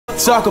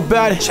talk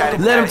about it. Let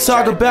them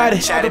talk about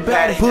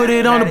it. Put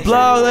it on the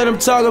blog, let them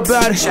talk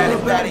about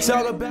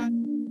it.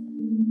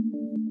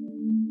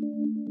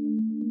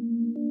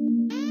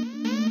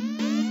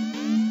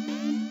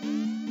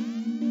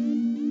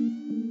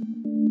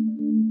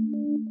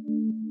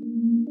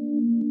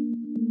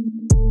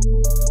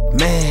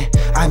 Man,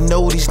 I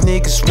know these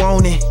niggas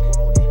want it.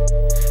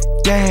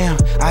 Damn,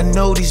 I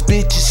know these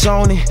bitches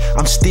on it.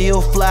 I'm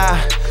still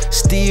fly,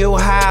 still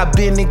high,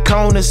 been in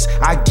corners.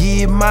 I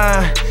get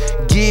mine,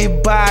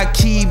 get by,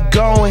 keep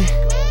going.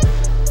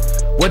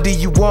 What do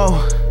you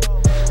want?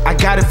 I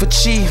got it for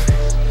cheap.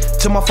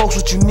 Tell my folks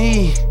what you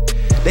need,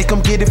 they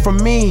come get it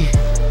from me.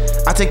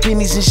 I take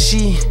pennies and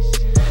shit,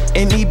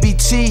 and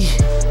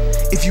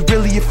EBT. If you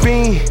really a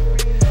fiend,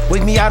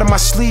 wake me out of my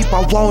sleep,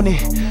 I want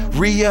it.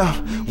 Re-up,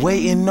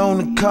 waiting on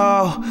the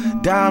call.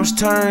 Dimes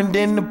turned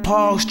into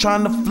pogs,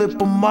 trying to flip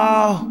them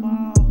all.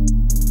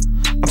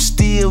 I'm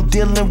still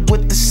dealing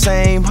with the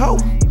same hoe.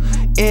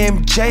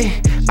 MJ,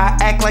 I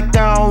act like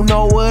I don't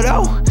know it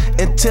all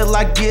until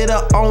I get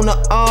her on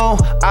her own.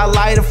 I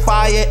light a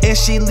fire and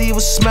she leave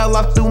a smell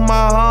out through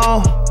my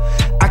home.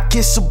 I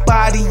kiss her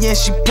body and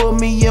she put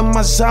me in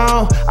my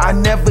zone. I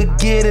never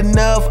get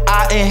enough,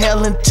 I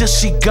inhale until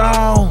she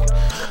gone.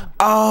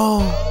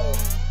 Oh.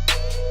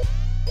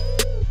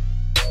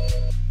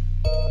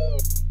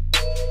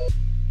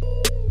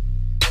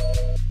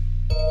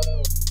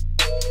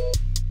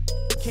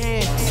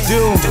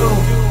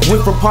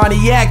 Went from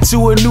Pontiac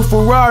to a new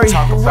Ferrari.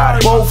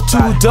 Both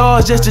two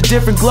doors, just a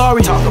different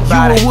glory. You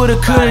a woulda,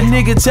 coulda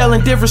nigga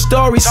telling different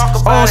stories.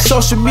 On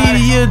social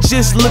media,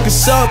 just looking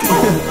soft.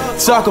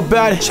 Talk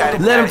about it,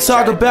 let them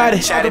talk about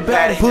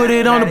it. Put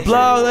it on the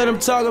blog, let them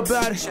talk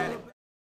about it.